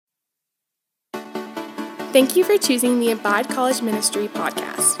Thank you for choosing the Abide College Ministry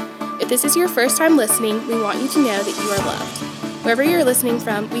podcast. If this is your first time listening, we want you to know that you are loved. Wherever you're listening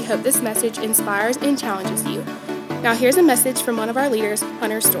from, we hope this message inspires and challenges you. Now here's a message from one of our leaders,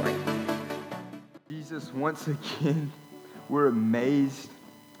 Hunter Storey. Jesus, once again, we're amazed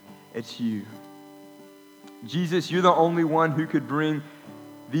at you. Jesus, you're the only one who could bring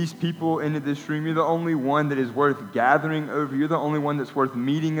these people into this room. You're the only one that is worth gathering over. You're the only one that's worth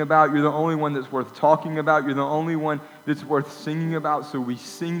meeting about. You're the only one that's worth talking about. You're the only one that's worth singing about. So we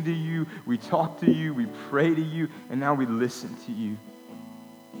sing to you, we talk to you, we pray to you, and now we listen to you.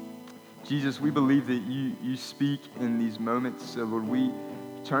 Jesus, we believe that you speak in these moments. So Lord, we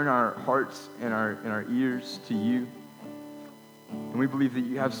turn our hearts and our ears to you. And we believe that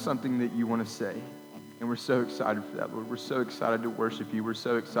you have something that you want to say. And we're so excited for that, Lord. We're so excited to worship you. We're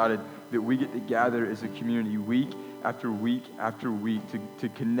so excited that we get to gather as a community week after week after week to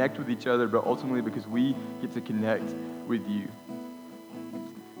connect with each other, but ultimately because we get to connect with you.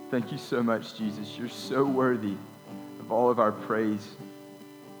 Thank you so much, Jesus. You're so worthy of all of our praise.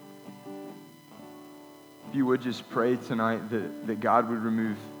 If you would just pray tonight that God would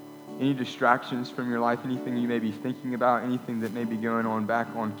remove any distractions from your life, anything you may be thinking about, anything that may be going on back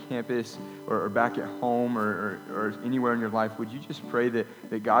on campus or back at home or anywhere in your life, would you just pray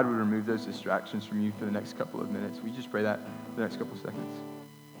that God would remove those distractions from you for the next couple of minutes? We just pray that for the next couple of seconds.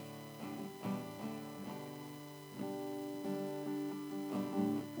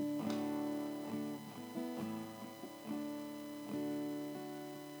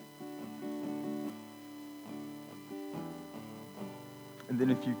 And then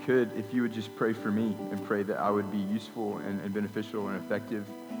if you would just pray for me and pray that I would be useful and beneficial and effective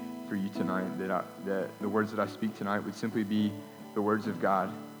for you tonight, that the words that I speak tonight would simply be the words of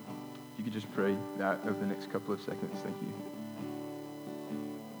God. If you could just pray that over the next couple of seconds. Thank you.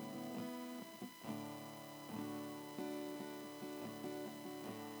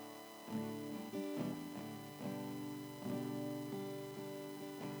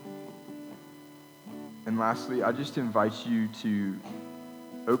 And lastly, I just invite you to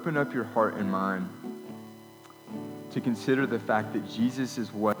open up your heart and mind to consider the fact that Jesus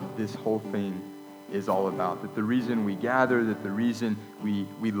is what this whole thing is all about. That the reason we gather, that the reason we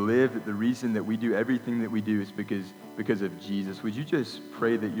live, that the reason that we do everything that we do is because of Jesus. Would you just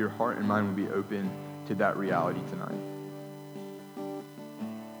pray that your heart and mind would be open to that reality tonight?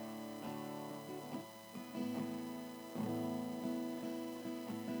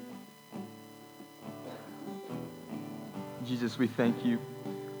 Jesus, we thank you.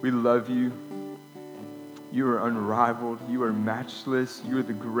 We love you. You are unrivaled. You are matchless. You are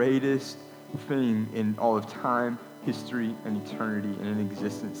the greatest thing in all of time, history, and eternity, and in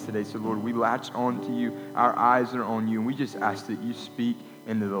existence today. So, Lord, we latch on to you. Our eyes are on you, and we just ask that you speak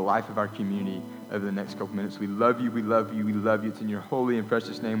into the life of our community over the next couple minutes. We love you. We love you. We love you. It's in your holy and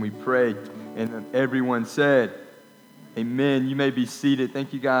precious name we pray. And everyone said, amen. You may be seated.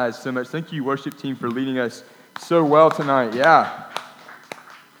 Thank you guys so much. Thank you, worship team, for leading us so well tonight. Yeah.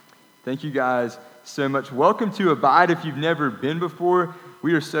 Thank you guys so much. Welcome to Abide if you've never been before.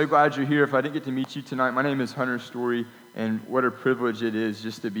 We are so glad you're here. If I didn't get to meet you tonight, my name is Hunter Storey, and what a privilege it is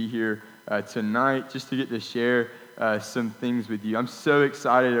just to be here tonight, just to get to share some things with you. I'm so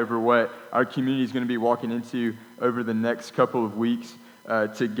excited over what our community is going to be walking into over the next couple of weeks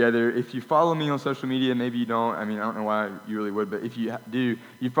together. If you follow me on social media, maybe you don't. I don't know why you really would, but if you do,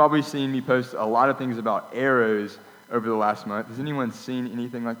 you've probably seen me post a lot of things about arrows over the last month. Has anyone seen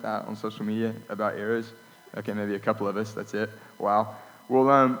anything like that on social media about arrows? Okay, maybe a couple of us. That's it. Wow.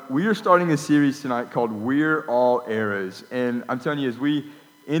 Well, we are starting a series tonight called We're All Arrows. And I'm telling you, as we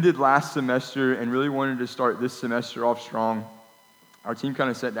ended last semester and really wanted to start this semester off strong, our team kind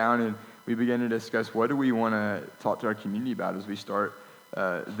of sat down and we began to discuss what do we want to talk to our community about as we start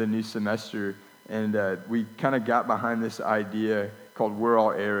the new semester. And we kind of got behind this idea called We're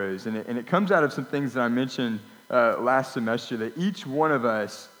All Arrows. And it comes out of some things that I mentioned last semester, that each one of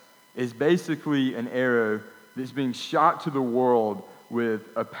us is basically an arrow that's being shot to the world with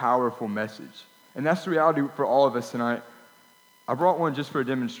a powerful message. And that's the reality for all of us tonight. I brought one just for a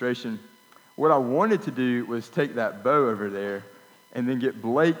demonstration. What I wanted to do was take that bow over there and then get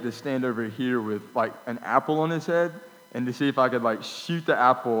Blake to stand over here with like an apple on his head and to see if I could like shoot the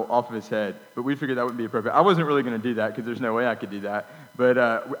apple off of his head. But we figured that wouldn't be appropriate. I wasn't really going to do that because there's no way I could do that. But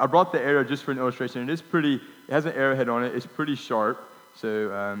I brought the arrow just for an illustration. It has an arrowhead on it. It's pretty sharp.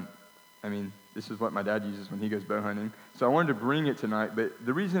 So, this is what my dad uses when he goes bow hunting. So I wanted to bring it tonight. But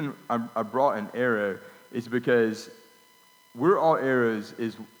the reason I brought an arrow is because We're All Arrows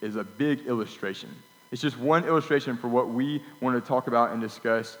is a big illustration. It's just one illustration for what we want to talk about and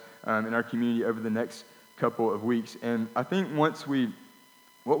discuss in our community over the next couple of weeks. And I think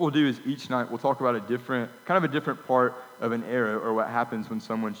what we'll do is each night we'll talk about a different part of an arrow, or what happens when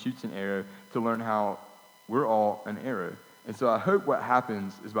someone shoots an arrow, to learn how we're all an arrow. And so I hope what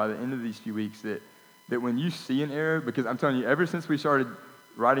happens is by the end of these few weeks that when you see an arrow, because I'm telling you, ever since we started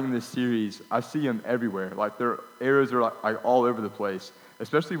writing this series, I see them everywhere. Like, their arrows are like all over the place.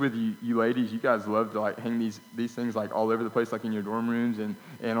 Especially with you ladies, you guys love to like hang these things like all over the place, like in your dorm rooms, and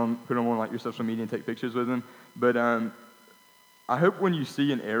put them on like your social media and take pictures with them. But I hope when you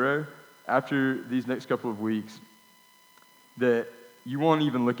see an arrow after these next couple of weeks that you won't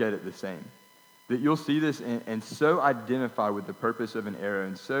even look at it the same. That you'll see this and so identify with the purpose of an arrow,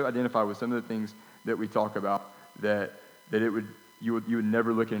 and so identify with some of the things that we talk about that you would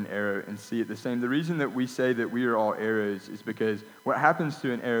never look at an arrow and see it the same. The reason that we say that we are all arrows is because what happens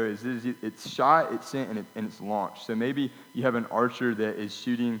to an arrow is it's shot, it's sent, and it's launched. So maybe you have an archer that is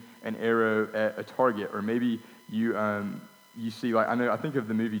shooting an arrow at a target, or maybe you see, like, I think of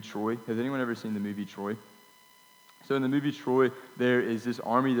the movie Troy. Has anyone ever seen the movie Troy? So in the movie Troy, there is this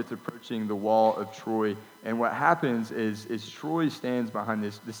army that's approaching the wall of Troy, and what happens is Troy stands behind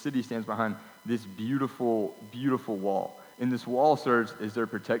the city stands behind this beautiful, beautiful wall. And this wall serves as their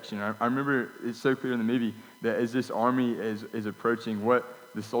protection. I remember it's so clear in the movie that as this army is approaching, what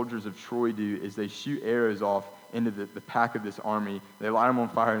the soldiers of Troy do is they shoot arrows off into the pack of this army. They light them on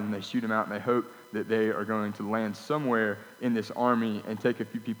fire, and they shoot them out, and they hope that they are going to land somewhere in this army and take a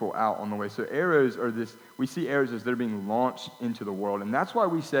few people out on the way. So arrows are we see arrows as they're being launched into the world. And that's why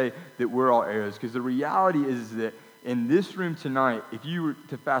we say that we're all arrows, because the reality is that in this room tonight, if you were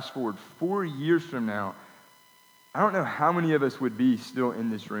to fast forward 4 years from now, I don't know how many of us would be still in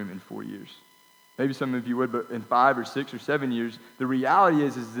this room in 4 years. Maybe some of you would, but in 5 or 6 or 7 years, the reality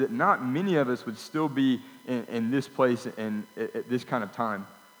is that not many of us would still be in this place and at this kind of time.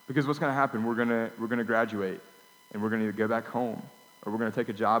 Because what's going to happen? We're going to graduate, and we're going to either go back home, or we're going to take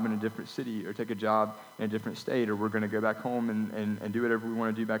a job in a different city, or take a job in a different state, or we're going to go back home and do whatever we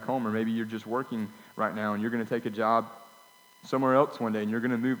want to do back home. Or maybe you're just working right now, and you're going to take a job somewhere else one day, and you're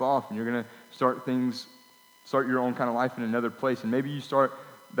going to move off, and you're going to start your own kind of life in another place. And maybe you start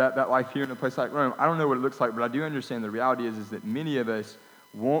that life here in a place like Rome. I don't know what it looks like, but I do understand the reality is that many of us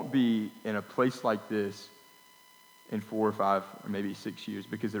won't be in a place like this in 4 or 5 or maybe 6 years,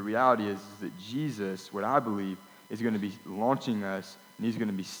 because the reality is that Jesus, what I believe, is going to be launching us, and he's going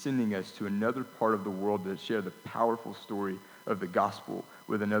to be sending us to another part of the world to share the powerful story of the gospel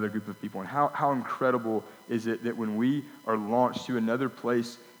with another group of people. And how incredible is it that when we are launched to another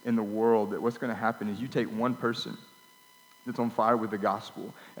place in the world, that what's going to happen is you take one person that's on fire with the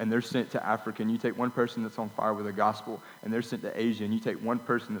gospel, and they're sent to Africa, and you take one person that's on fire with the gospel, and they're sent to Asia, and you take one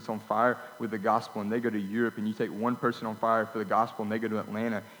person that's on fire with the gospel, and they go to Europe, and you take one person on fire for the gospel, and they go to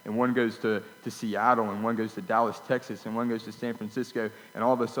Atlanta, and one goes to Seattle, and one goes to Dallas, Texas, and one goes to San Francisco, and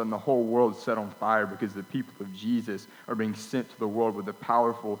all of a sudden the whole world is set on fire because the people of Jesus are being sent to the world with the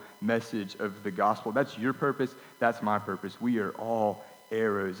powerful message of the gospel. That's your purpose. That's my purpose. We are all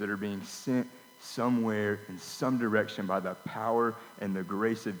arrows that are being sent somewhere in some direction by the power and the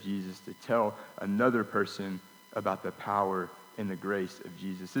grace of Jesus to tell another person about the power and the grace of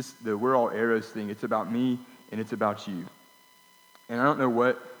Jesus. The we're all arrows thing, it's about me and it's about you. And I don't know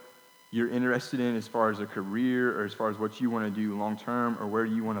what you're interested in as far as a career or as far as what you want to do long term or where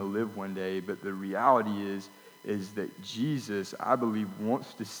you want to live one day, but the reality is that Jesus, I believe,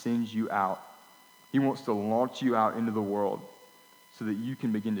 wants to send you out. He wants to launch you out into the world, so that you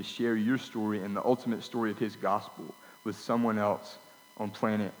can begin to share your story and the ultimate story of his gospel with someone else on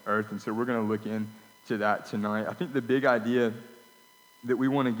planet Earth. And so we're going to look into that tonight. I think the big idea that we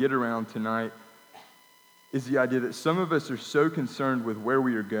want to get around tonight is the idea that some of us are so concerned with where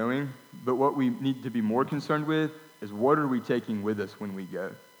we are going, but what we need to be more concerned with is what are we taking with us when we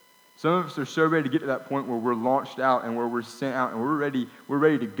go. Some of us are so ready to get to that point where we're launched out and where we're sent out and we're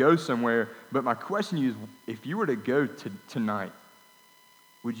ready to go somewhere. But my question to you is, if you were to go tonight,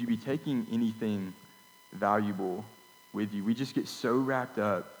 would you be taking anything valuable with you? We just get so wrapped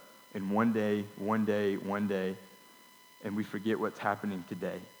up in one day, and we forget what's happening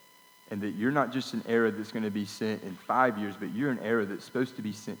today. And that you're not just an arrow that's going to be sent in 5 years, but you're an arrow that's supposed to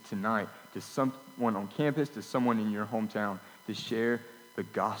be sent tonight to someone on campus, to someone in your hometown, to share the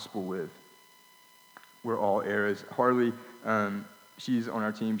gospel with. We're all arrows. Harley, she's on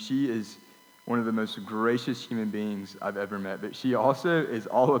our team. She is one of the most gracious human beings I've ever met, but she also is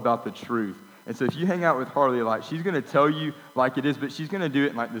all about the truth. And so if you hang out with Harley a lot, she's going to tell you like it is, but she's going to do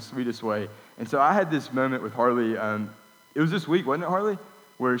it in like the sweetest way. And so I had this moment with Harley, it was this week, wasn't it, Harley?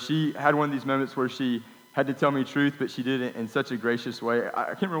 Where she had one of these moments where she had to tell me truth, but she did it in such a gracious way. I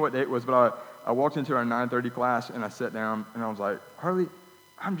can't remember what day it was, but I walked into our 9:30 class, and I sat down, and I was like, Harley,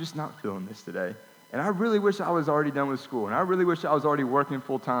 I'm just not feeling this today. And I really wish I was already done with school, and I really wish I was already working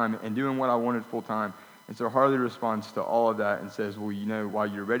full-time and doing what I wanted full-time. And so Harley responds to all of that and says, well, while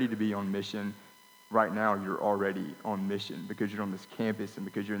you're ready to be on mission, right now you're already on mission because you're on this campus and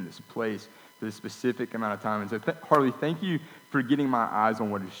because you're in this place for this specific amount of time. And so, Harley, thank you for getting my eyes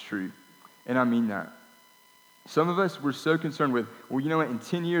on what is true. And I mean that. Some of us, we're so concerned with, well, you know what, in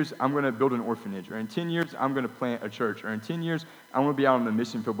 10 years, I'm going to build an orphanage, or in 10 years, I'm going to plant a church, or in 10 years, I'm going to be out on the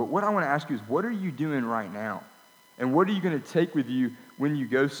mission field. But what I want to ask you is, what are you doing right now? And what are you going to take with you when you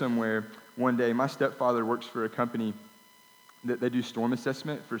go somewhere one day? My stepfather works for a company that they do storm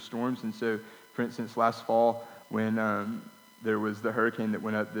assessment for storms. And so, for instance, last fall, when there was the hurricane that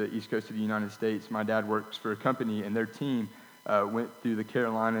went up the east coast of the United States, my dad works for a company, and their team went through the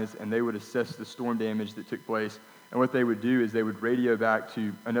Carolinas, and they would assess the storm damage that took place. And what they would do is they would radio back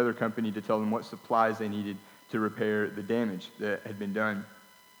to another company to tell them what supplies they needed to repair the damage that had been done.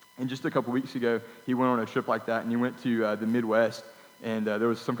 And just a couple weeks ago, he went on a trip like that, and he went to the Midwest, and there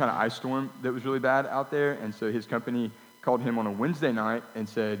was some kind of ice storm that was really bad out there. And so his company called him on a Wednesday night and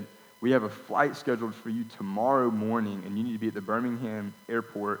said, we have a flight scheduled for you tomorrow morning, and you need to be at the Birmingham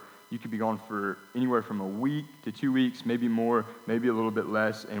airport. You could be gone for anywhere from a week to 2 weeks, maybe more, maybe a little bit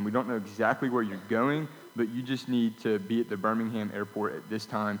less, and we don't know exactly where you're going, but you just need to be at the Birmingham airport at this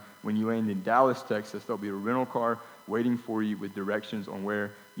time. When you land in Dallas, Texas, there'll be a rental car waiting for you with directions on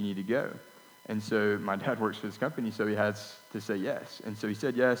where you need to go. And so my dad works for this company, so he has to say yes. And so he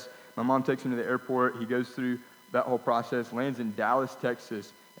said yes. My mom takes him to the airport. He goes through that whole process, lands in Dallas,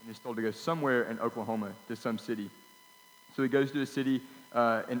 Texas, and is told to go somewhere in Oklahoma to some city. So he goes to a city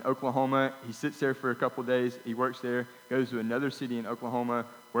in Oklahoma. He sits there for a couple days. He works there, goes to another city in Oklahoma,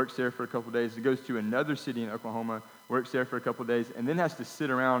 works there for a couple days. He goes to another city in Oklahoma, works there for a couple days, and then has to sit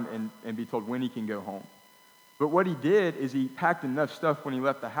around and be told when he can go home. But what he did is he packed enough stuff when he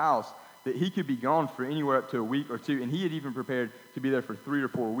left the house that he could be gone for anywhere up to a week or two, and he had even prepared to be there for 3 or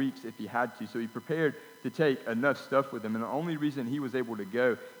 4 weeks if he had to. So he prepared to take enough stuff with him, and the only reason he was able to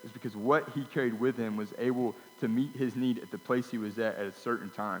go is because what he carried with him was able to meet his need at the place he was at a certain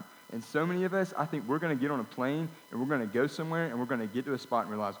time. And so many of us, I think we're going to get on a plane, and we're going to go somewhere, and we're going to get to a spot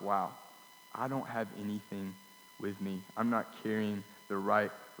and realize, wow, I don't have anything with me. I'm not carrying the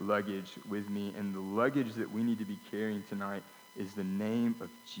right luggage with me, and the luggage that we need to be carrying tonight is the name of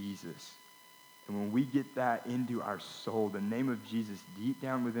Jesus. And when we get that into our soul, the name of Jesus deep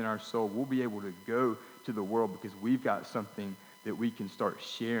down within our soul, we'll be able to go to the world because we've got something that we can start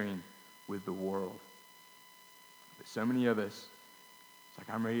sharing with the world. But so many of us, it's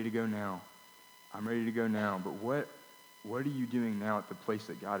like, I'm ready to go now. I'm ready to go now. But what are you doing now at the place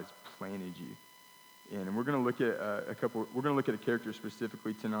that God has planted you in? And we're going to look at we're going to look at a character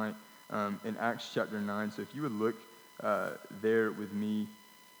specifically tonight in Acts chapter 9. So if you would look there with me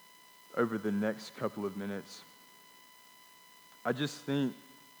over the next couple of minutes. I just think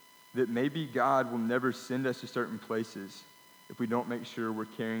that maybe God will never send us to certain places if we don't make sure we're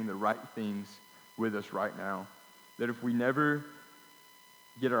carrying the right things with us right now. That if we never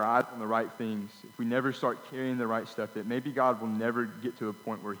get our eyes on the right things, if we never start carrying the right stuff, that maybe God will never get to a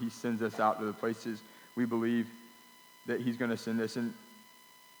point where he sends us out to the places we believe that he's going to send us. And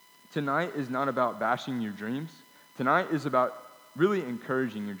tonight is not about bashing your dreams. Tonight is about really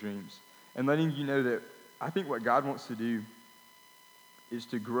encouraging your dreams and letting you know that I think what God wants to do is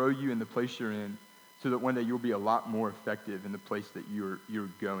to grow you in the place you're in so that one day you'll be a lot more effective in the place that you're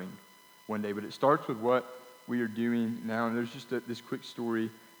going one day. But it starts with what we are doing now. And there's just this quick story,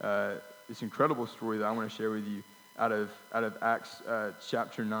 this incredible story that I want to share with you out of Acts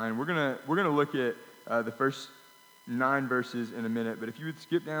chapter 9. We're gonna look at the first 9 verses in a minute, but if you would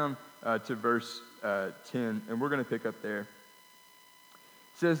skip down to verse 10, and we're going to pick up there. It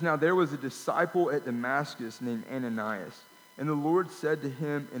says, now there was a disciple at Damascus named Ananias, and the Lord said to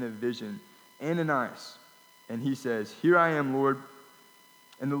him in a vision, Ananias. And he says, here I am, Lord.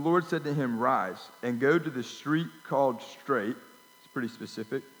 And the Lord said to him, rise and go to the street called Straight, it's pretty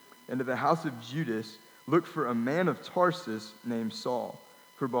specific, and to the house of Judas, look for a man of Tarsus named Saul,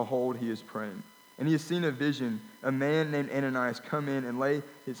 for behold, he is praying. And he has seen a vision, a man named Ananias come in and lay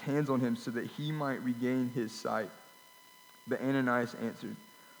his hands on him so that he might regain his sight. But Ananias answered,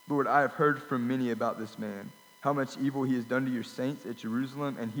 Lord, I have heard from many about this man, how much evil he has done to your saints at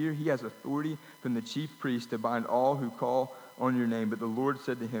Jerusalem, and here he has authority from the chief priest to bind all who call on your name. But the Lord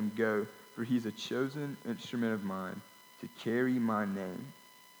said to him, go, for he is a chosen instrument of mine to carry my name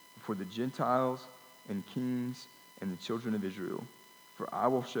before the Gentiles and kings and the children of Israel. for I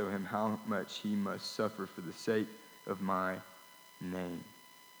will show him how much he must suffer for the sake of my name.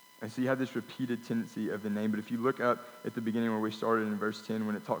 And so you have this repeated tendency of the name. But if you look up at the beginning where we started in verse 10,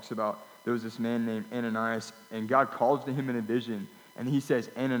 when it talks about there was this man named Ananias, and God calls to him in a vision, and he says,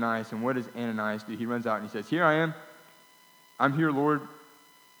 Ananias. And what does Ananias do? He runs out and he says, here I am. I'm here, Lord.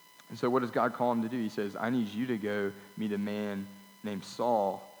 And so what does God call him to do? He says, I need you to go meet a man named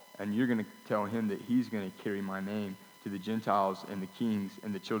Saul, and you're going to tell him that he's going to carry my name to the Gentiles and the kings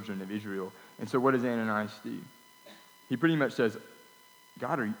and the children of Israel. And so what does Ananias do? He pretty much says,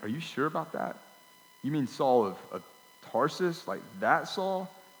 God, are you sure about that? You mean Saul of Tarsus, like that Saul?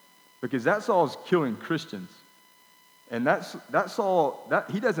 Because that Saul is killing Christians. And that Saul,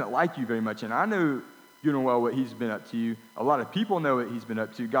 he doesn't like you very much. And I know you know well what he's been up to. A lot of people know what he's been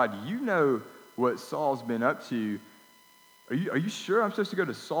up to. God, you know what Saul's been up to. Are you sure I'm supposed to go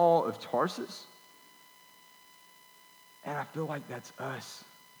to Saul of Tarsus? And I feel like that's us.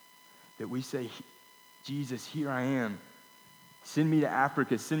 That we say, Jesus, here I am. Send me to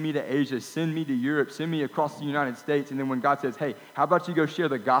Africa, send me to Asia, send me to Europe, send me across the United States. And then when God says, hey, how about you go share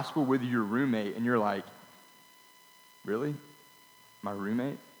the gospel with your roommate? And you're like, really? My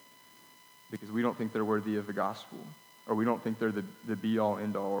roommate? Because we don't think they're worthy of the gospel. Or we don't think they're the be-all,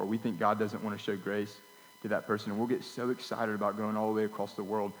 end-all. Or we think God doesn't want to show grace to that person. And we'll get so excited about going all the way across the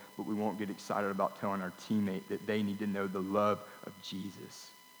world, but we won't get excited about telling our teammate that they need to know the love of Jesus.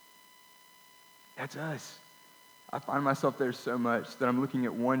 That's us. I find myself there so much that I'm looking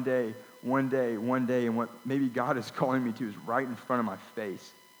at one day, and what maybe God is calling me to is right in front of my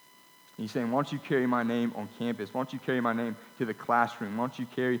face. And he's saying, why don't you carry my name on campus? Why don't you carry my name to the classroom? Why don't you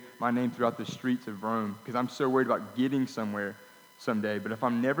carry my name throughout the streets of Rome? Because I'm so worried about getting somewhere someday. But if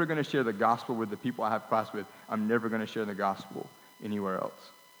I'm never going to share the gospel with the people I have class with, I'm never going to share the gospel anywhere else.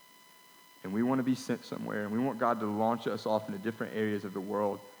 And we want to be sent somewhere, and we want God to launch us off into different areas of the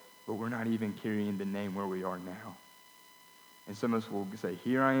world, but we're not even carrying the name where we are now. And some of us will say,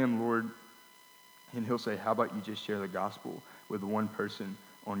 here I am, Lord. And he'll say, how about you just share the gospel with one person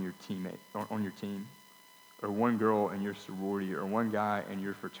on your teammate, on your team, or one girl in your sorority, or one guy in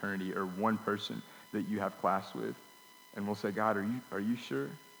your fraternity, or one person that you have class with. And we'll say, God, are you sure?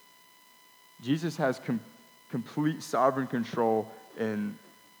 Jesus has complete sovereign control in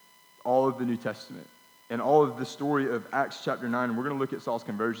all of the New Testament and all of the story of Acts chapter 9. And we're going to look at Saul's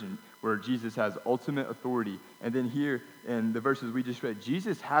conversion, where Jesus has ultimate authority. And then here in the verses we just read,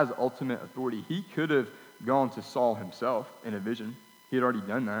 Jesus has ultimate authority. He could have gone to Saul himself in a vision. He had already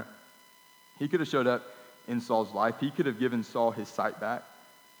done that. He could have showed up in Saul's life. He could have given Saul his sight back.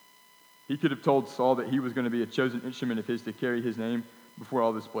 He could have told Saul that he was going to be a chosen instrument of his to carry his name before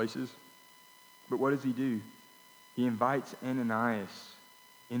all these places. But what does he do? He invites Ananias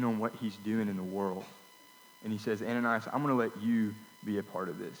in on what he's doing in the world. And he says, Ananias, I'm going to let you be a part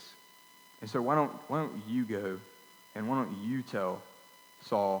of this. And so why don't you go and why don't you tell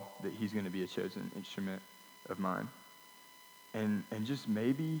Saul that he's going to be a chosen instrument of mine? And just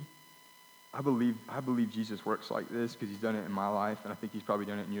maybe, I believe Jesus works like this because he's done it in my life, and I think he's probably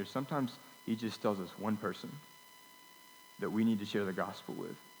done it in yours. Sometimes he just tells us one person that we need to share the gospel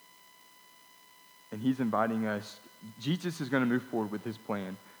with. And he's inviting us. Jesus is going to move forward with his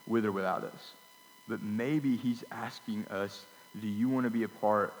plan with or without us. But maybe he's asking us, do you want to be a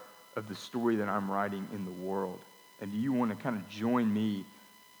part of the story that I'm writing in the world? And do you want to kind of join me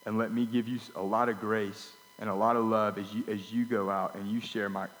and let me give you a lot of grace and a lot of love as you go out and you share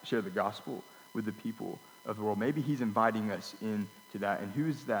the gospel with the people of the world? Maybe he's inviting us into that. And who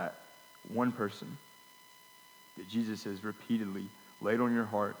is that one person that Jesus has repeatedly laid on your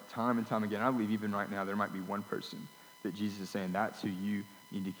heart time and time again? I believe even right now there might be one person that Jesus is saying, that's who you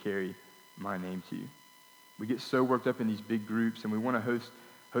need to carry my name to. We get so worked up in these big groups, and we want to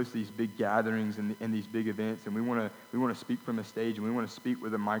host these big gatherings and these big events, and we want to speak from a stage, and we want to speak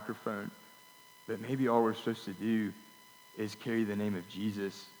with a microphone. But maybe all we're supposed to do is carry the name of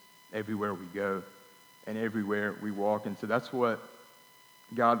Jesus everywhere we go and everywhere we walk. And so that's what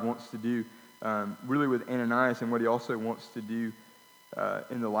God wants to do really with Ananias, and what he also wants to do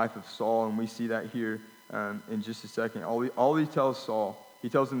in the life of Saul. And we see that here in just a second. All he tells Saul, he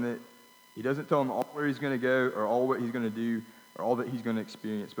tells him that he doesn't tell him all where he's going to go or all what he's going to do or all that he's going to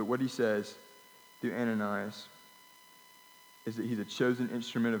experience. But what he says to Ananias is that he's a chosen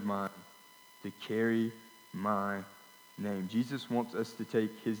instrument of mine to carry my name. Jesus wants us to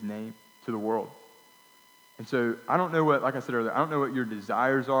take his name to the world. And so I don't know what, like I said earlier, I don't know what your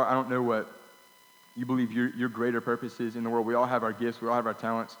desires are. I don't know what you believe your greater purpose is in the world. We all have our gifts. We all have our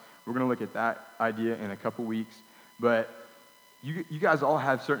talents. We're going to look at that idea in a couple weeks. But you guys all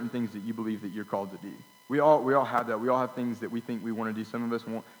have certain things that you believe that you're called to do. We all have that. We all have things that we think we want to do. Some of us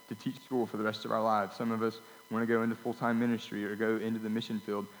want to teach school for the rest of our lives. Some of us want to go into full-time ministry or go into the mission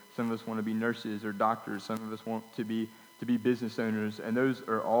field. Some of us want to be nurses or doctors. Some of us want to be business owners, and those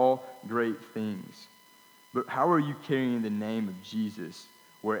are all great things. But how are you carrying the name of Jesus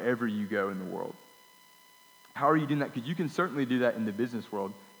wherever you go in the world? How are you doing that? Because you can certainly do that in the business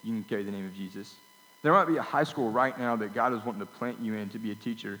world. You can carry the name of Jesus. There might be a high school right now that God is wanting to plant you in to be a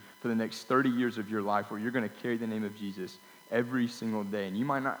teacher for the next 30 years of your life, where you're going to carry the name of Jesus every single day. And you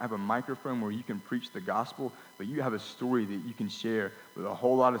might not have a microphone where you can preach the gospel, but you have a story that you can share with a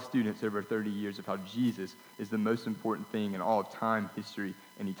whole lot of students over 30 years of how Jesus is the most important thing in all of time, history,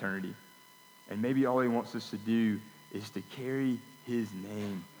 and eternity. And maybe all he wants us to do is to carry his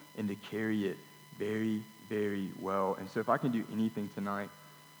name and to carry it very, very well. And so if I can do anything tonight,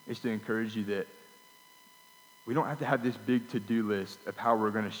 it's to encourage you that we don't have to have this big to-do list of how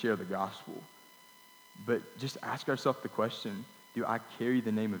we're going to share the gospel. But just ask ourselves the question, do I carry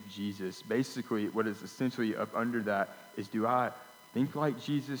the name of Jesus? Basically, what is essentially up under that is, do I think like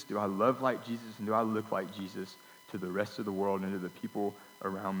Jesus? Do I love like Jesus? And do I look like Jesus to the rest of the world and to the people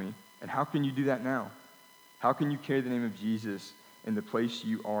around me? And how can you do that now? How can you carry the name of Jesus in the place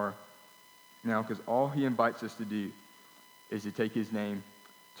you are now? Because all he invites us to do is to take his name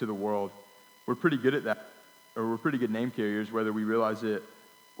to the world. We're pretty good at that. Or we're pretty good name carriers, whether we realize it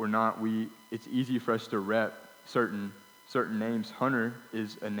or not. It's easy for us to rep certain names. Hunter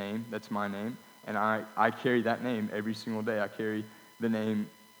is a name. That's my name. And I carry that name every single day. I carry the name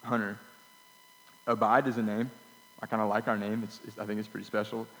Hunter. Abide is a name. I kind of like our name. I think it's pretty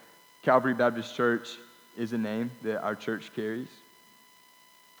special. Calvary Baptist Church is a name that our church carries.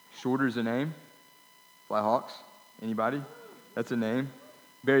 Shorter is a name. Flyhawks. Anybody? That's a name.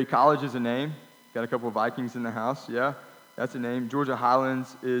 Berry College is a name. Got a couple of Vikings in the house, yeah, that's a name. Georgia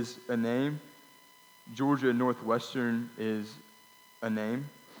Highlands is a name. Georgia Northwestern is a name.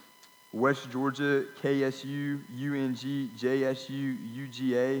 West Georgia, KSU, UNG, JSU,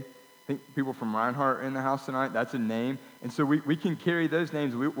 UGA. I think people from Reinhardt are in the house tonight. That's a name. And so we can carry those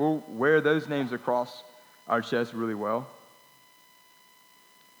names. We'll wear those names across our chest really well.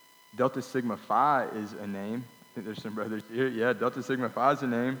 Delta Sigma Phi is a name. I think there's some brothers here. Yeah, Delta Sigma Phi is a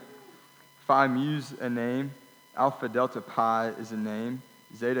name. Phi Mu's a name. Alpha Delta Pi is a name.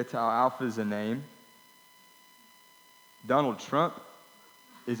 Zeta Tau Alpha is a name. Donald Trump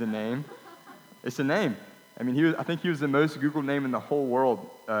is a name. It's a name. I mean, I think he was the most Googled name in the whole world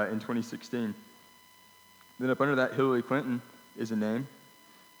in 2016. Then up under that, Hillary Clinton is a name.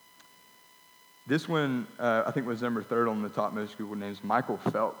 This one, I think, was number 3rd on the top most Googled names. Michael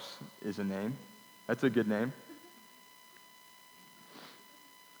Phelps is a name. That's a good name.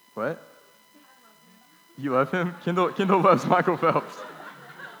 What? You love him? Kendall loves Michael Phelps.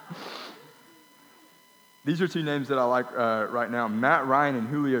 These are 2 names that I like right now. Matt Ryan and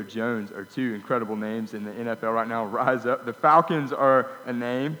Julio Jones are 2 incredible names in the NFL right now. Rise up. The Falcons are a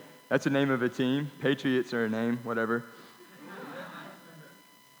name. That's the name of a team. Patriots are a name, whatever.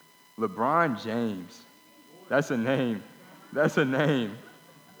 LeBron James. That's a name. That's a name.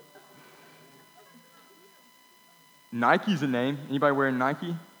 Nike's a name. Anybody wearing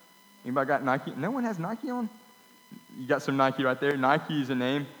Nike? Anybody got Nike? No one has Nike on? You got some Nike right there. Nike is a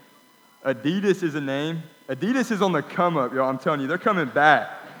name. Adidas is a name. Adidas is on the come up, y'all. I'm telling you, they're coming back.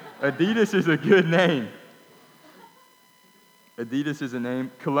 Adidas is a good name. Adidas is a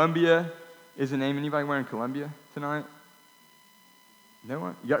name. Columbia is a name. Anybody wearing Columbia tonight? No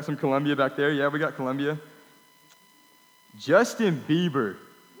one? You got some Columbia back there? Yeah, we got Columbia. Justin Bieber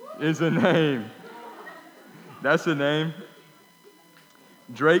is a name. That's a name.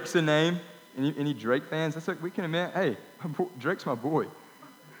 Drake's a name. Any Drake fans? That's like we can admit, hey, Drake's my boy.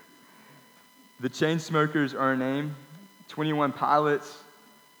 The Chainsmokers are a name. 21 Pilots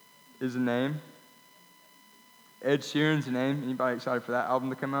is a name. Ed Sheeran's a name. Anybody excited for that album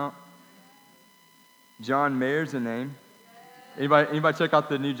to come out? John Mayer's a name. Anybody check out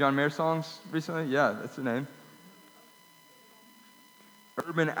the new John Mayer songs recently? Yeah, that's a name.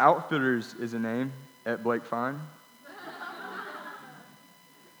 Urban Outfitters is a name at Blake Fine.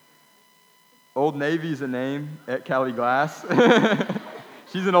 Old Navy's a name at Callie Glass.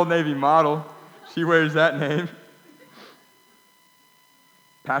 She's an Old Navy model. She wears that name.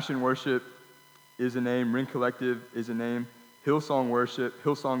 Passion Worship is a name. Ring Collective is a name. Hillsong Worship,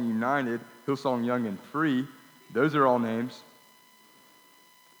 Hillsong United, Hillsong Young and Free. Those are all names.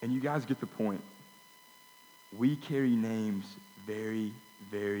 And you guys get the point. We carry names very,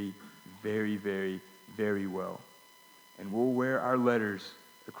 very, very, very, very well. And we'll wear our letters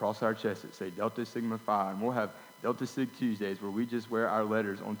across our chest that say Delta Sigma Phi, and we'll have Delta Sig Tuesdays where we just wear our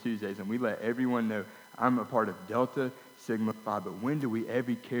letters on Tuesdays, and we let everyone know I'm a part of Delta Sigma Phi, but when do we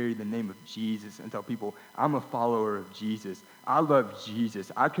ever carry the name of Jesus and tell people, I'm a follower of Jesus. I love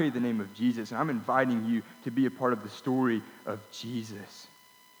Jesus. I carry the name of Jesus, and I'm inviting you to be a part of the story of Jesus.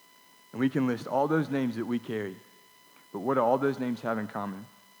 And we can list all those names that we carry, but what do all those names have in common?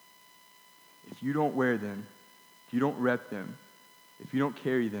 If you don't wear them, if you don't rep them, if you don't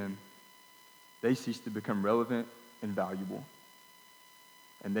carry them, they cease to become relevant and valuable.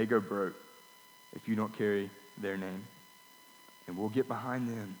 And they go broke if you don't carry their name. And we'll get behind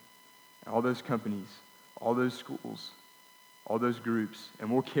them, and all those companies, all those schools, all those groups,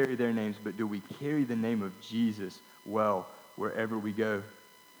 and we'll carry their names, but do we carry the name of Jesus well wherever we go?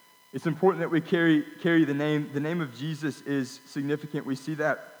 It's important that we carry the name. The name of Jesus is significant. We see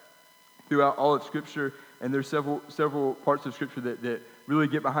that throughout all of Scripture, and there's several parts of Scripture that really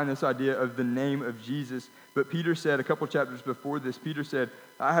get behind this idea of the name of Jesus. But Peter said, a couple chapters before this, Peter said,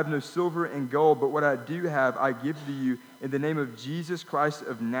 I have no silver and gold, but what I do have I give to you. In the name of Jesus Christ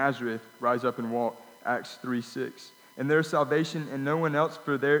of Nazareth, rise up and walk, Acts 3:6. And there is salvation in no one else,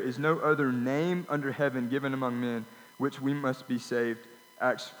 for there is no other name under heaven given among men which we must be saved,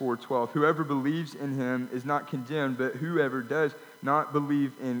 Acts 4:12. Whoever believes in him is not condemned, but whoever does not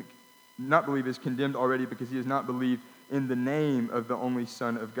believe is condemned already, because he has not believed in the name of the only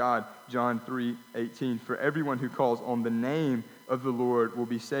Son of God, John 3:18. For everyone who calls on the name of the Lord will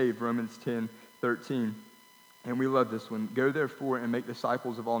be saved, Romans 10:13. And we love this one. Go therefore and make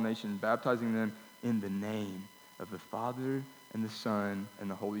disciples of all nations, baptizing them in the name of the Father and the Son and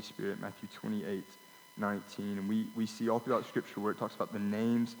the Holy Spirit, Matthew 28:19. And we see all throughout Scripture where it talks about the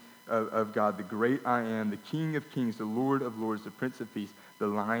names of God, the great I am, the King of kings, the Lord of lords, the Prince of peace, the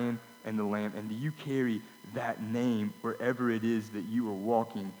Lion and the Lamb. And do you carry that name wherever it is that you are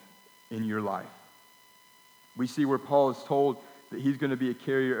walking in your life? We see where Paul is told that he's going to be a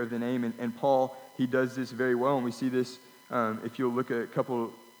carrier of the name, and Paul, he does this very well. And we see this if you'll look at a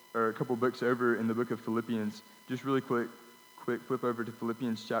couple books over in the book of Philippians. Just really quick flip over to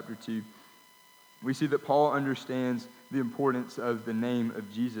Philippians chapter 2. We see that Paul understands the importance of the name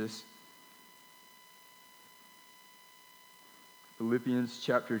of Jesus. Philippians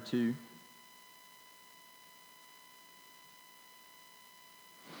chapter 2.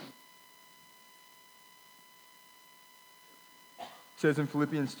 It says in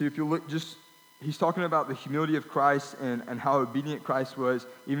Philippians 2, if you look, he's talking about the humility of Christ and how obedient Christ was,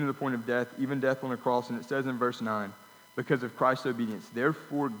 even to the point of death, even death on a cross. And it says in verse 9, because of Christ's obedience,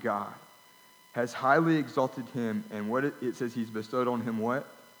 therefore God has highly exalted him, and what it says he's bestowed on him what?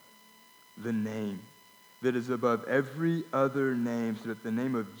 The name that is above every other name, so that at the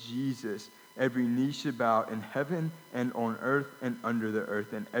name of Jesus, every knee should bow in heaven and on earth and under the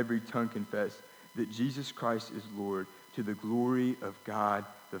earth, and every tongue confess that Jesus Christ is Lord, to the glory of God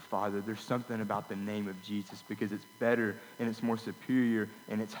the Father. There's something about the name of Jesus because it's better and it's more superior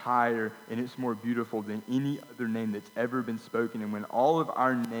and it's higher and it's more beautiful than any other name that's ever been spoken. And when all of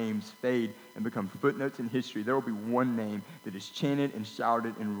our names fade and become footnotes in history, there will be one name that is chanted and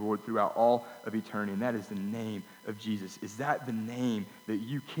shouted and roared throughout all of eternity, and that is the name of Jesus. Is that the name that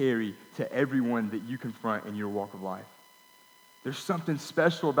you carry to everyone that you confront in your walk of life? There's something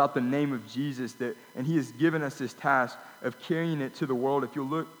special about the name of Jesus, and he has given us this task of carrying it to the world. If you'll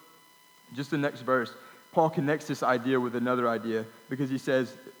look, just the next verse, Paul connects this idea with another idea, because he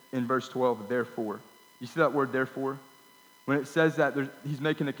says in verse 12, therefore. You see that word therefore? When it says that, he's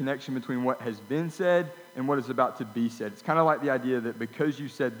making a connection between what has been said and what is about to be said. It's kind of like the idea that because you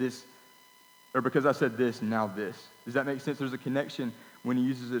said this, or because I said this, now this. Does that make sense? There's a connection when he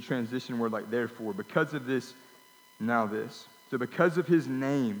uses a transition word like therefore. Because of this, now this. So because of his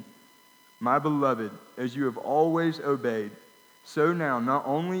name, my beloved, as you have always obeyed, so now, not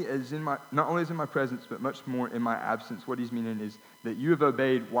only as in my presence, but much more in my absence. What he's meaning is that you have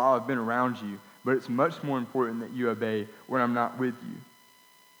obeyed while I've been around you, but it's much more important that you obey when I'm not with you.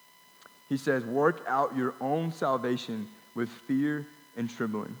 He says, work out your own salvation with fear and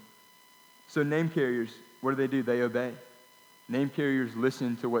trembling. So name carriers, what do? They obey. Name carriers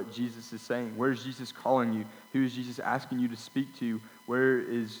listen to what Jesus is saying. Where is Jesus calling you? Who is Jesus asking you to speak to? Where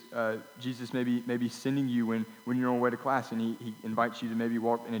is Jesus maybe sending you when you're on your way to class, and he invites you to maybe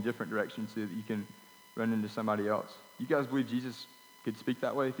walk in a different direction so that you can run into somebody else? You guys believe Jesus could speak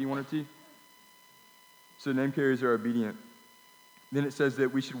that way if he wanted to? So name carriers are obedient. Then it says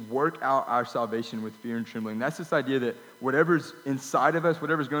that we should work out our salvation with fear and trembling. That's this idea that whatever's inside of us,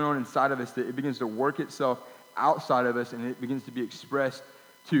 whatever's going on inside of us, that it begins to work itself outside of us, and it begins to be expressed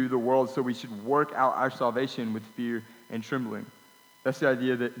to the world. So we should work out our salvation with fear and trembling. That's the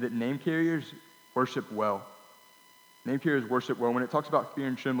idea that name carriers worship well. Name carriers worship well. When it talks about fear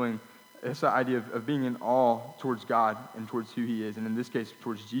and trembling, It's the idea of being in awe towards God and towards who he is, and in this case,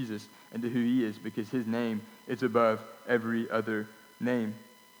 towards Jesus and to who he is, because his name is above every other name.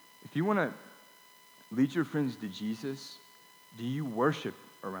 If you want to lead your friends to Jesus, do you worship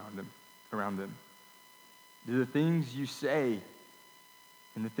around them? Do the things you say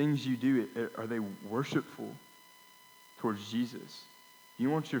and the things you do, are they worshipful towards Jesus? Do you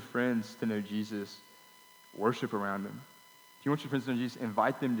want your friends to know Jesus? Worship around them. If you want your friends to know Jesus,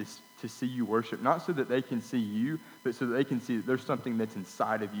 invite them to see you worship, not so that they can see you, but so that they can see that there's something that's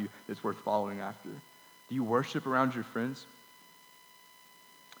inside of you that's worth following after. Do you worship around your friends?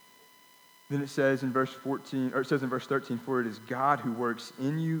 Then it says in verse 13, for it is God who works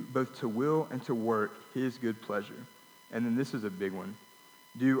in you both to will and to work his good pleasure. And then this is a big one.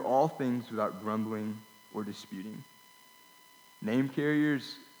 Do all things without grumbling or disputing. Name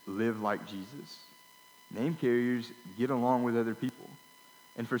carriers live like Jesus. Name carriers get along with other people.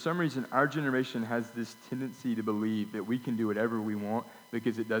 And for some reason, our generation has this tendency to believe that we can do whatever we want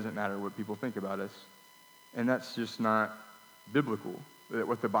because it doesn't matter what people think about us. And that's just not biblical.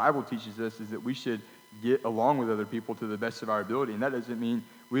 What the Bible teaches us is that we should get along with other people to the best of our ability. And that doesn't mean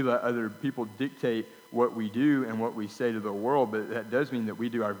we let other people dictate what we do and what we say to the world, but that does mean that we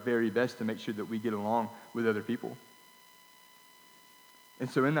do our very best to make sure that we get along with other people. And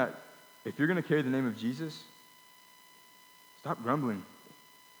so in that, if you're going to carry the name of Jesus, stop grumbling.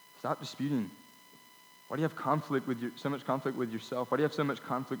 Stop disputing. Why do you have so much conflict with yourself? Why do you have so much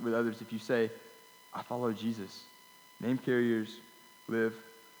conflict with others if you say, I follow Jesus? Name carriers live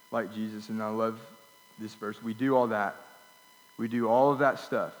like Jesus. And I love this verse. We do all that. We do all of that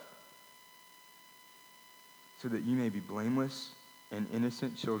stuff so that you may be blameless and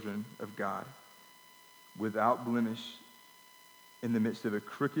innocent children of God, without blemish, in the midst of a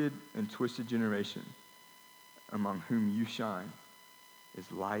crooked and twisted generation, among whom you shine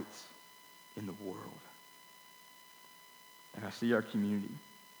as lights in the world. And I see our community,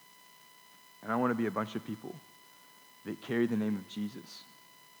 and I want to be a bunch of people that carry the name of Jesus,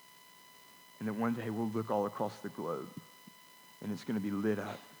 and that one day we'll look all across the globe, and it's going to be lit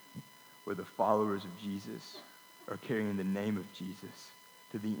up where the followers of Jesus are carrying the name of Jesus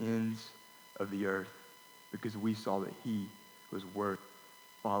to the ends of the earth, because we saw that he was worth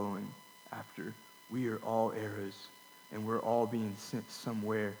following after. We are all arrows, and we're all being sent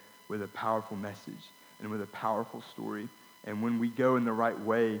somewhere with a powerful message and with a powerful story. And when we go in the right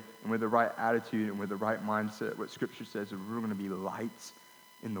way and with the right attitude and with the right mindset, what Scripture says is we're going to be lights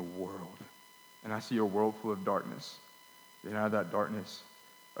in the world. And I see a world full of darkness. And out of that darkness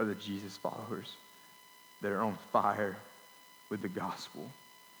are the Jesus followers that are on fire with the gospel.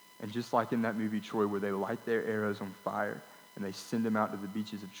 And just like in that movie Troy, where they light their arrows on fire and they send them out to the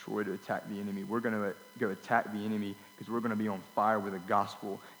beaches of Troy to attack the enemy, we're going to go attack the enemy because we're going to be on fire with the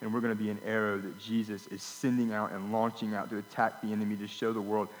gospel, and we're going to be an arrow that Jesus is sending out and launching out to attack the enemy, to show the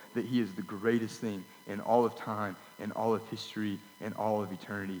world that he is the greatest thing in all of time, in all of history, and all of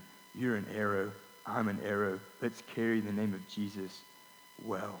eternity. You're an arrow. I'm an arrow. Let's carry the name of Jesus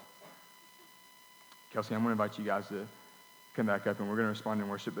well. Kelsey, I'm going to invite you guys to come back up, and we're going to respond in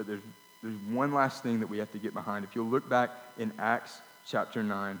worship, but there's one last thing that we have to get behind. If you'll look back in Acts chapter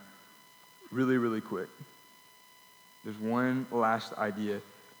 9, really, really quick, there's one last idea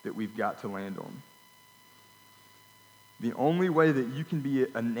that we've got to land on. The only way that you can be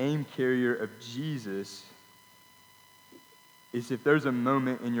a name carrier of Jesus is if there's a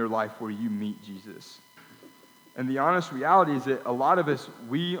moment in your life where you meet Jesus. And the honest reality is that a lot of us,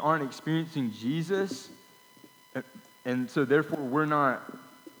 we aren't experiencing Jesus, and so therefore we're not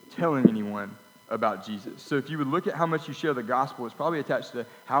telling anyone about Jesus. So if you would look at how much you share the gospel, it's probably attached to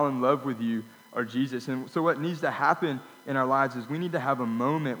how in love with you are Jesus. And so what needs to happen in our lives is we need to have a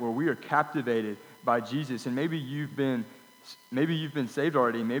moment where we are captivated by Jesus. And maybe you've been saved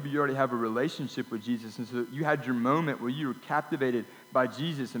already. Maybe you already have a relationship with Jesus. And so you had your moment where you were captivated by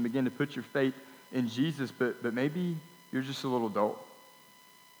Jesus and began to put your faith in Jesus. But maybe you're just a little dull,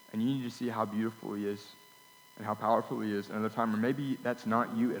 and you need to see how beautiful he is and how powerful he is another time. Or maybe that's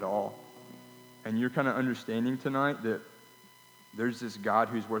not you at all, and you're kind of understanding tonight that there's this God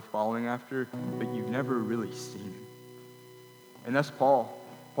who's worth following after, but you've never really seen him. And that's Paul.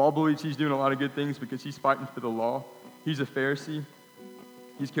 Paul believes he's doing a lot of good things because he's fighting for the law. He's a Pharisee.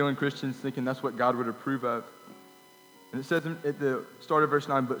 He's killing Christians, thinking that's what God would approve of. And it says at the start of verse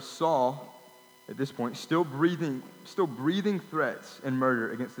 9, but Saul, at this point, still breathing threats and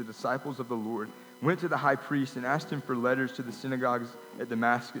murder against the disciples of the Lord, went to the high priest and asked him for letters to the synagogues at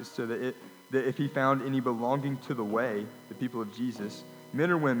Damascus, so that if he found any belonging to the way, the people of Jesus,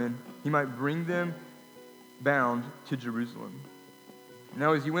 men or women, he might bring them bound to Jerusalem.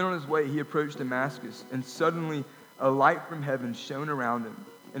 Now as he went on his way, he approached Damascus, and suddenly a light from heaven shone around him.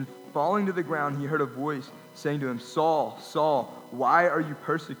 And falling to the ground, he heard a voice saying to him, Saul, Saul, why are you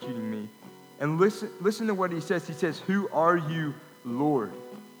persecuting me? And listen to what he says. He says, who are you, Lord?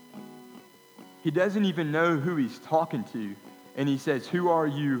 He doesn't even know who he's talking to. And he says, who are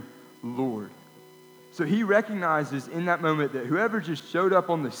you, Lord? So he recognizes in that moment that whoever just showed up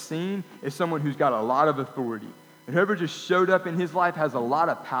on the scene is someone who's got a lot of authority. And whoever just showed up in his life has a lot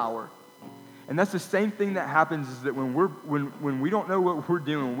of power. And that's the same thing that happens is that when we don't know what we're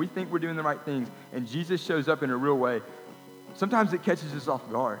doing, when we think we're doing the right things, and Jesus shows up in a real way, sometimes it catches us off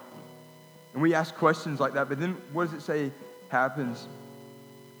guard. And we ask questions like that, but then what does it say happens?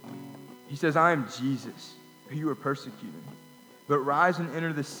 He says, I am Jesus, who you are persecuting. But rise and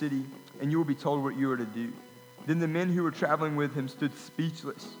enter the city, and you will be told what you are to do. Then the men who were traveling with him stood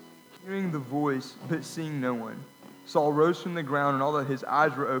speechless, hearing the voice, but seeing no one. Saul rose from the ground, and although his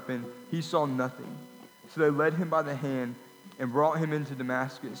eyes were open, he saw nothing. So they led him by the hand and brought him into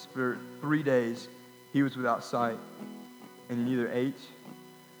Damascus. For 3 days he was without sight, and he neither ate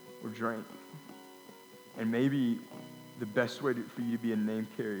or drank. And maybe the best way for you to be a name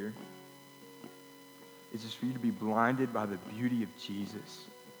carrier is just for you to be blinded by the beauty of Jesus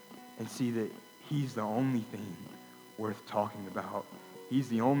and see that he's the only thing worth talking about. He's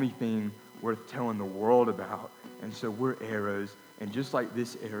the only thing worth telling the world about. And so we're arrows, and just like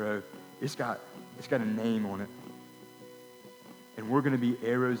this arrow, it's got a name on it. And we're going to be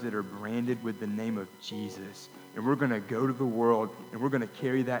arrows that are branded with the name of Jesus. And we're going to go to the world, and we're going to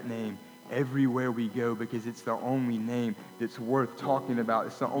carry that name everywhere we go because it's the only name that's worth talking about.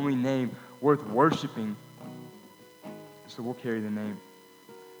 It's the only name worth worshiping. So we'll carry the name.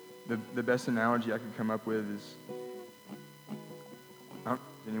 The best analogy I could come up with is, I don't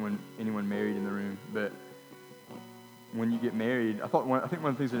know if anyone married in the room, but when you get married, I think one of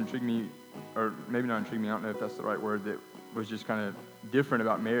the things that intrigued me, or maybe not intrigued me, I don't know if that's the right word, that was just kind of different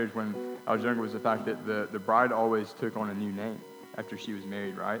about marriage when I was younger was the fact that the bride always took on a new name after she was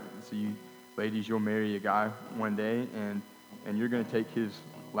married, right? So you ladies, you'll marry a guy one day, and you're going to take his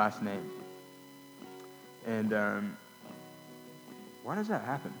last name. And why does that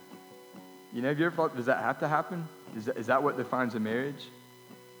happen? You know, have you ever thought, does that have to happen? Is that what defines a marriage?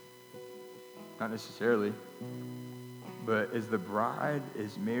 Not necessarily. But as the bride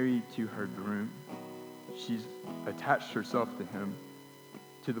is married to her groom, she's attached herself to him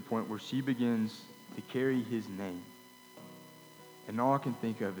to the point where she begins to carry his name. And all I can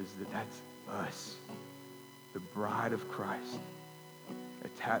think of is that that's us, the bride of Christ,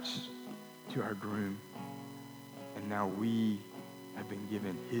 attached to our groom. And now we have been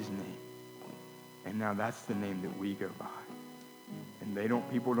given his name. And now that's the name that we go by.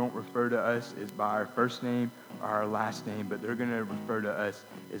 And people don't refer to us as by our first name or our last name, but they're going to refer to us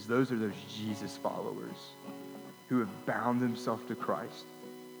as those Jesus followers who have bound themselves to Christ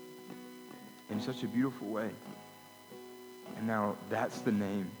in such a beautiful way. And now that's the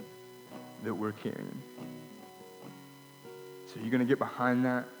name that we're carrying. So you're going to get behind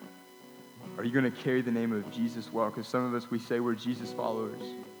that? Are you going to carry the name of Jesus well? Because some of us, we say we're Jesus followers.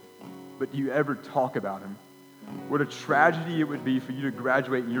 But do you ever talk about him? What a tragedy it would be for you to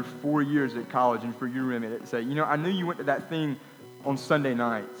graduate in your 4 years at college and for your roommate to say, you know, I knew you went to that thing on Sunday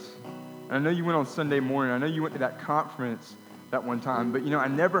nights. And I know you went on Sunday morning. I know you went to that conference that one time. But, you know, I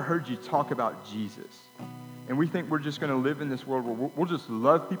never heard you talk about Jesus. And we think we're just going to live in this world where we'll just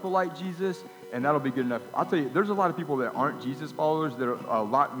love people like Jesus, and that'll be good enough. I'll tell you, there's a lot of people that aren't Jesus followers that are a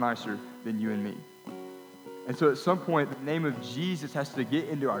lot nicer than you and me. And so at some point, the name of Jesus has to get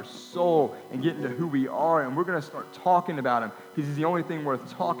into our soul and get into who we are, and we're going to start talking about him because he's the only thing worth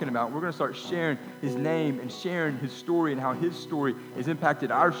talking about. We're going to start sharing his name and sharing his story and how his story has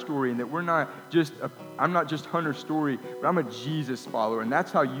impacted our story, and that I'm not just Hunter's story, but I'm a Jesus follower, and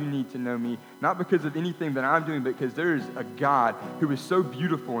that's how you need to know me, not because of anything that I'm doing, but because there is a God who is so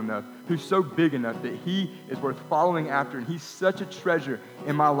beautiful enough, who's so big enough that he is worth following after, and he's such a treasure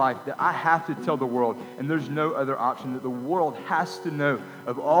in my life that I have to tell the world, and there's no other option, that the world has to know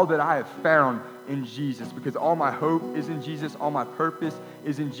of all that I have found in Jesus, because all my hope is in Jesus, all my purpose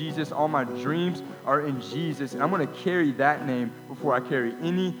is in Jesus, all my dreams are in Jesus, and I'm going to carry that name before I carry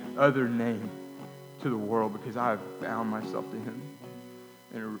any other name to the world, because I have bound myself to him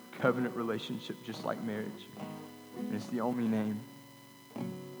in a covenant relationship just like marriage, and it's the only name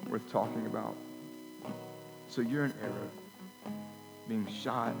worth talking about. So you're an arrow being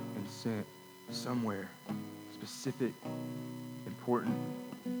shot and sent somewhere specific, important.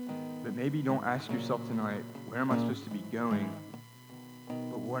 But maybe don't ask yourself tonight, where am I supposed to be going?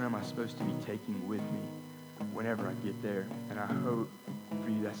 But what am I supposed to be taking with me? whenever I get there. And I hope for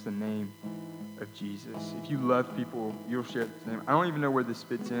you that's the name of Jesus. If you love people, you'll share this name. I don't even know where this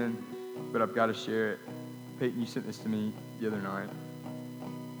fits in, but I've got to share it. Peyton, you sent this to me the other night.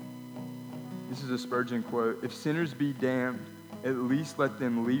 This is a Spurgeon quote. If sinners be damned, at least let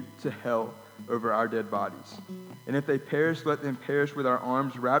them leap to hell over our dead bodies. And if they perish, let them perish with our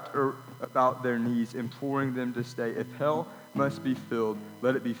arms wrapped about their knees, imploring them to stay. If hell must be filled,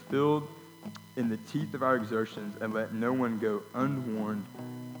 let it be filled in the teeth of our exertions, and let no one go unwarned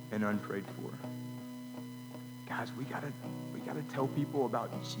and unprayed for. Guys, we gotta tell people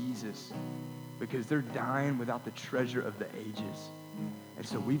about Jesus, because they're dying without the treasure of the ages. And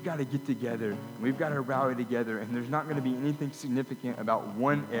so we've got to get together, and we've got to rally together, and there's not going to be anything significant about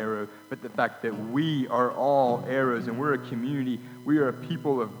one arrow, but the fact that we are all arrows, and we're a community. We are a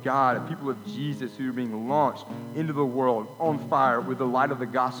people of God, a people of Jesus who are being launched into the world on fire with the light of the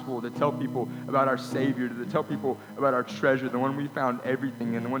gospel to tell people about our Savior, to tell people about our treasure, the one we found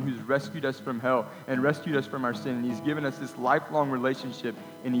everything in, the one who's rescued us from hell and rescued us from our sin, and he's given us this lifelong relationship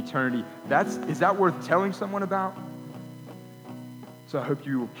in eternity. Is that worth telling someone about? So I hope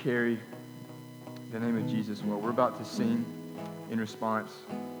you will carry the name of Jesus well. We're about to sing in response.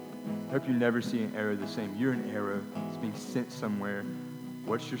 I hope you never see an arrow the same. You're an arrow. It's being sent somewhere.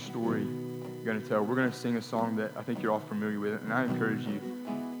 What's your story you're going to tell? We're going to sing a song that I think you're all familiar with, and I encourage you.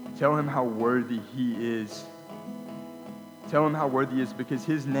 Tell him how worthy he is. Tell him how worthy he is, because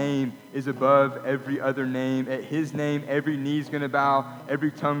his name is above every other name. At his name, every knee's going to bow,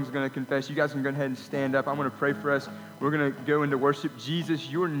 every tongue's going to confess. You guys can go ahead and stand up. I'm going to pray for us. We're going to go into worship. Jesus,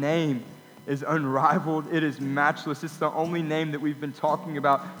 your name is unrivaled. It is matchless. It's the only name that we've been talking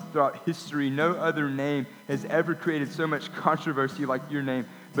about throughout history. No other name has ever created so much controversy like your name,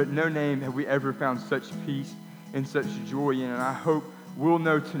 but no name have we ever found such peace and such joy in. And I hope we'll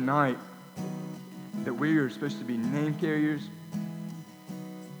know tonight that we are supposed to be name carriers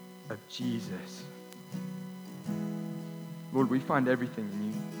of Jesus. Lord, we find everything in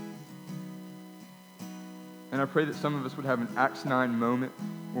you. And I pray that some of us would have an Acts 9 moment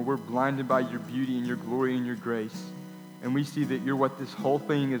where we're blinded by your beauty and your glory and your grace, and we see that you're what this whole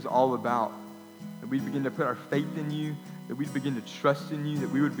thing is all about. That we begin to put our faith in you, that we begin to trust in you, that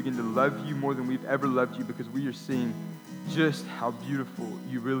we would begin to love you more than we've ever loved you, because we are seeing just how beautiful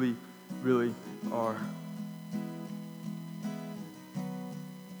you really, really are.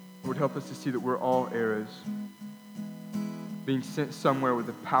 Lord, help us to see that we're all arrows being sent somewhere with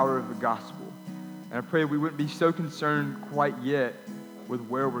the power of the gospel. And I pray we wouldn't be so concerned quite yet with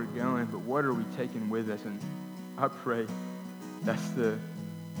where we're going, but what are we taking with us? And I pray that's the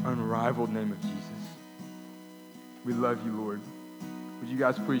unrivaled name of Jesus. We love you, Lord. Would you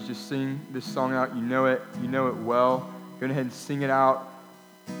guys please just sing this song out? You know it well. Go ahead and sing it out.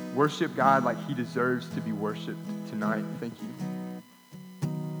 Worship God like he deserves to be worshiped tonight. Thank you.